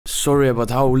Sorry about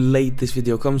how late this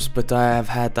video comes, but I have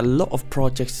had a lot of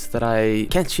projects that I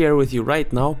can't share with you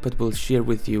right now, but will share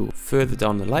with you further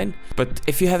down the line. But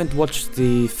if you haven't watched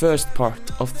the first part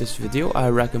of this video, I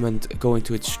recommend going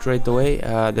to it straight away.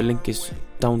 The link is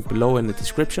down below in the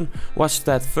description. Watch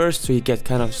that first so you get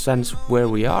kind of sense where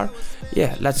we are.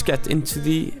 Yeah, let's get into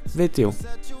the video.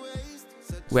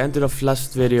 We ended off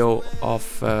last video of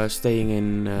staying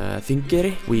in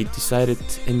Þingeyri. We decided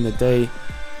in the day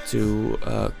to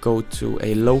go to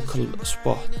a local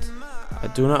spot. I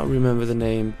do not remember the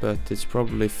name, but it's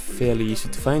probably fairly easy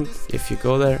to find. If you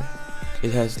go there,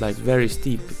 it has like very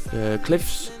steep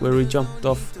cliffs where we jumped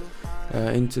off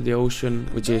into the ocean,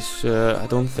 which is I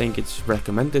don't think it's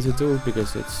recommended to do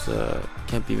because it's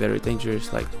can be very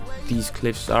dangerous. Like, these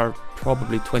cliffs are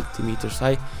probably 20 meters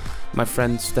high. My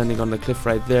friend standing on the cliff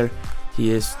right there,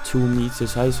 he is 2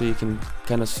 meters high, so you can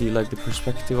kind of see like the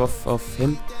perspective of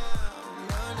him.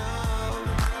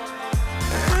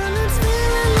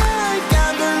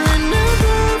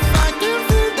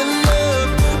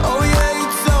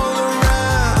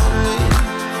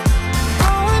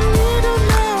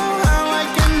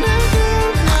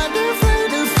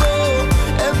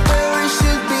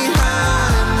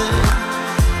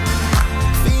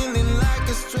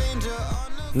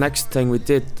 Next thing we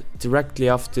did directly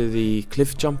after the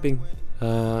cliff jumping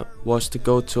was to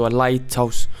go to a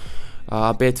lighthouse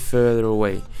a bit further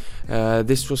away.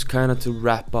 This was kind of to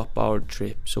wrap up our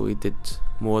trip, so we did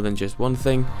more than just one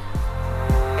thing.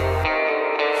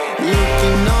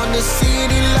 Looking on the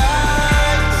city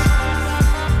lights,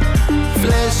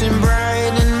 flashing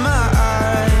bright in my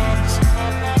eyes.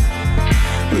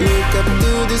 Look up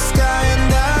to the sky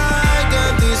and I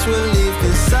got this relief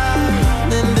inside.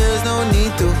 Then there's no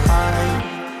need to hide.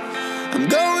 I'm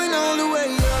going all the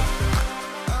way up.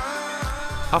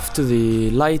 After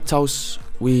the lighthouse,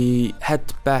 we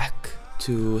head back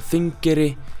to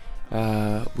Þingeyri.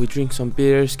 We drink some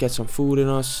beers, get some food in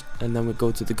us, and then we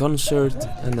go to the concert,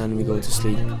 and then we go to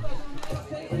sleep.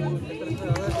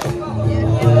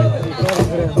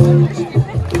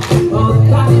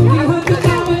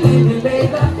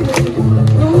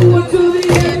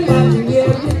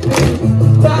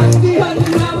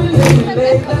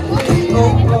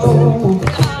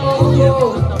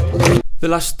 The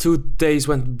last 2 days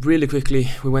went really quickly.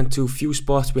 We went to a few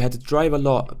spots. We had to drive a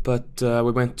lot, but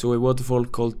we went to a waterfall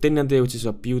called Dynjandi, which is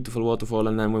a beautiful waterfall,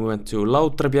 and then we went to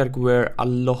Látrabjarg, where a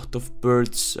lot of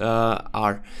birds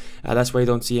are. That's why you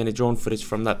don't see any drone footage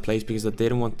from that place, because I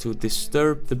didn't want to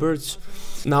disturb the birds.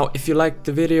 Now, if you liked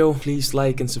the video, please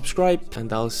like and subscribe,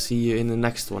 and I'll see you in the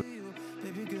next one.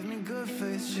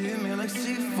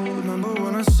 Remember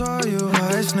when I saw you?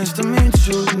 Hi, it's nice to meet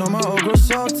you. Know my old girl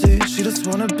salty, she just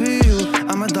wanna be you.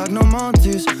 I'm a dog, no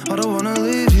Maltese, I don't wanna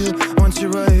leave you. Want you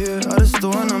right here, I just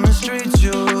don't wanna mistreat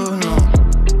you, no.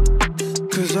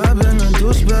 Cause I've been a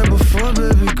douchebag before,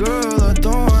 baby girl, I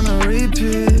don't wanna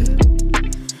repeat.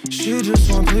 She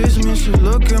just won't please me, she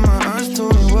look in my eyes,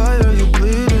 told me why are you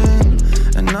bleeding?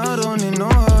 And I don't even know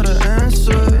how to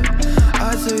answer.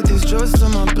 I take these drugs to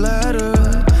my bladder.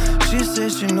 She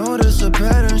says she noticed a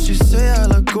pattern. She say I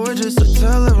look gorgeous, I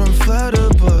tell her I'm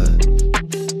flattered, but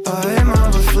I hate my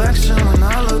reflection. When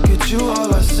I look at you,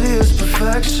 all I see is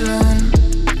perfection.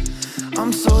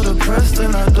 I'm so depressed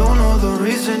and I don't know the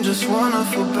reason, just wanna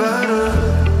feel better.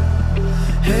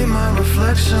 Hate my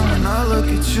reflection. When I look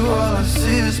at you, all I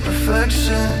see is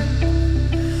perfection.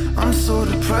 I'm so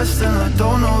depressed and I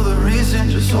don't know the reason,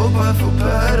 just hope I feel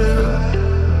better.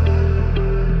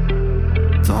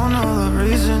 Don't know the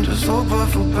reason, just hope I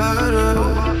feel better.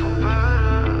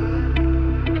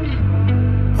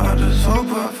 I just hope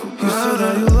I feel better. You said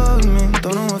that you love me,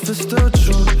 don't know if it's still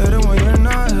true. Hate it when you're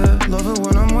not here, love it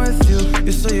when I'm with you.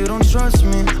 You say you don't trust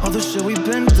me, all the shit we've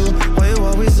been through. Why you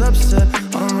always upset?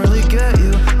 I don't really get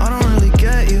you, I don't really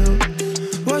get you.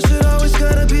 Why should I always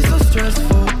gotta be so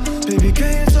stressful? Baby,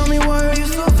 can you tell me why are you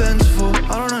so vengeful?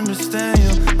 I don't understand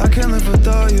you, I can't live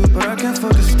without you, but I can't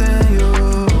fucking stand you.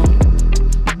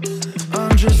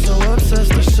 I'm just so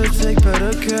obsessed, I should take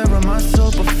better care of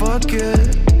myself, but fuck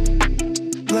it.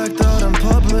 Blacked out in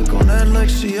public, on that like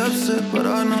she upset, but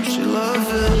I know she love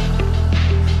it.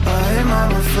 I hate my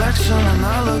reflection, when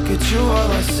I look at you,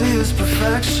 all I see is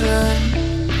perfection.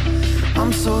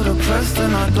 I'm so depressed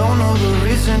and I don't know the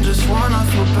reason, just wanna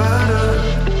feel better.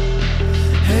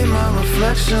 Hate my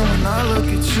reflection, when I look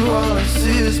at you, all I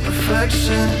see is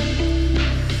perfection.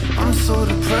 I'm so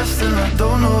depressed and I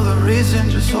don't know the reason,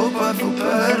 just hope I feel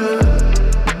better.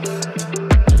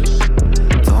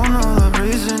 Don't know the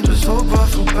reason, just hope I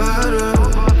feel better.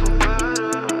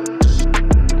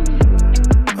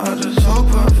 I just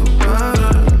hope I feel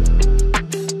better.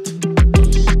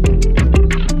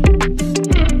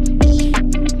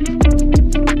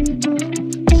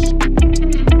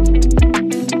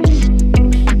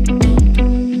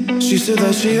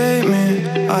 she hate me,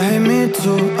 I hate me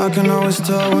too. I can always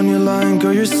tell when you're lying,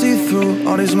 girl, you're see-through.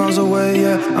 All these miles away,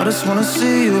 yeah, I just wanna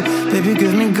see you. Baby,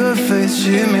 give me good faith,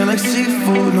 she hit me like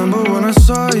seafood. Remember when I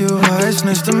saw you, hi, it's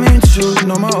nice to meet you.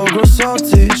 Know my old girl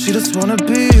salty, she just wanna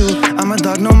be you. I'm a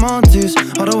dog, no Maltese,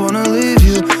 I don't wanna leave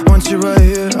you. Want you right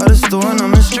here, I just don't wanna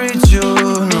mistreat you,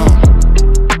 no.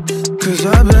 Cause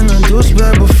I've been a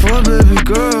douchebag before, baby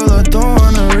girl, I don't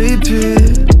wanna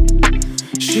repeat.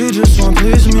 She just won't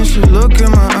please me, she look in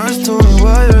my eyes, told me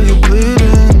why are you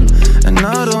bleeding? And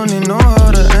I don't even know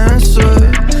how to answer.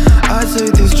 I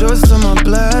take these drugs to my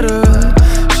bladder.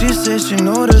 She says she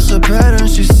noticed a pattern,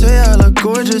 she say I look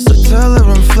gorgeous, I tell her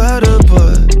I'm flattered.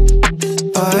 But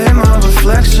I hate my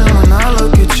reflection, when I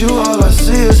look at you all I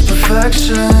see is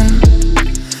perfection.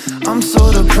 I'm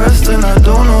so depressed and I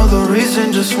don't know the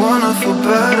reason, just wanna feel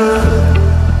better.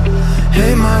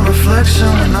 Hate my reflection,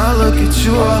 when I look at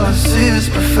you all I see is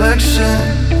perfection.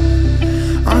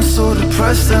 I'm so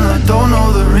depressed and I don't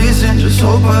know the reason, just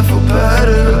hope I feel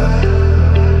better.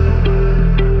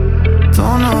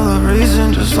 Don't know the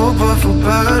reason, just hope I feel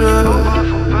better.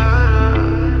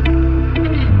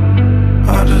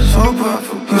 I just hope I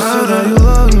feel better. You said that you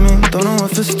love me, don't know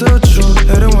if it's still true.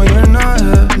 Hate it when you're not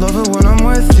here, love it when I'm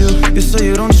with you. You say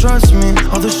you don't trust me,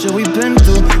 all the shit we've been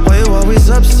through. Why you always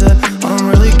upset? I don't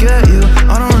really get you,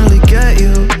 I don't really get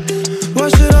you. Why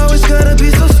should I always gotta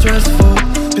be so stressful?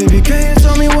 Baby, can you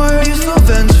tell me why are you so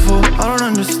vengeful? I don't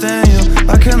understand you,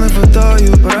 I can't live without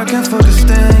you, but I can't fucking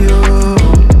stand you.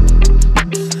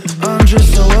 I'm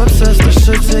just so obsessed, I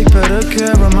should take better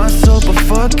care of myself, but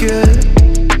fuck it.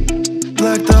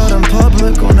 Blacked out in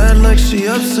public, on that like she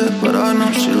upset, but I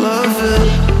know she love it.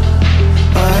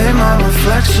 I hate my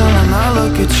reflection, when I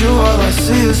look at you all I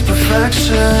see is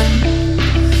perfection.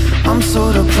 I'm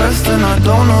so depressed and I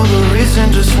don't know the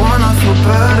reason, just wanna feel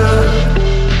better.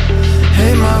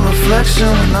 Hate my reflection,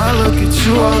 when I look at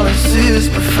you all I see is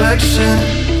perfection.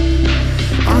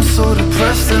 I'm so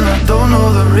depressed and I don't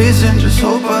know the reason, just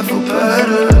hope I feel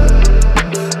better.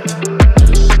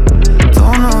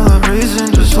 Don't know the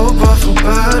reason, just hope I feel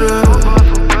better.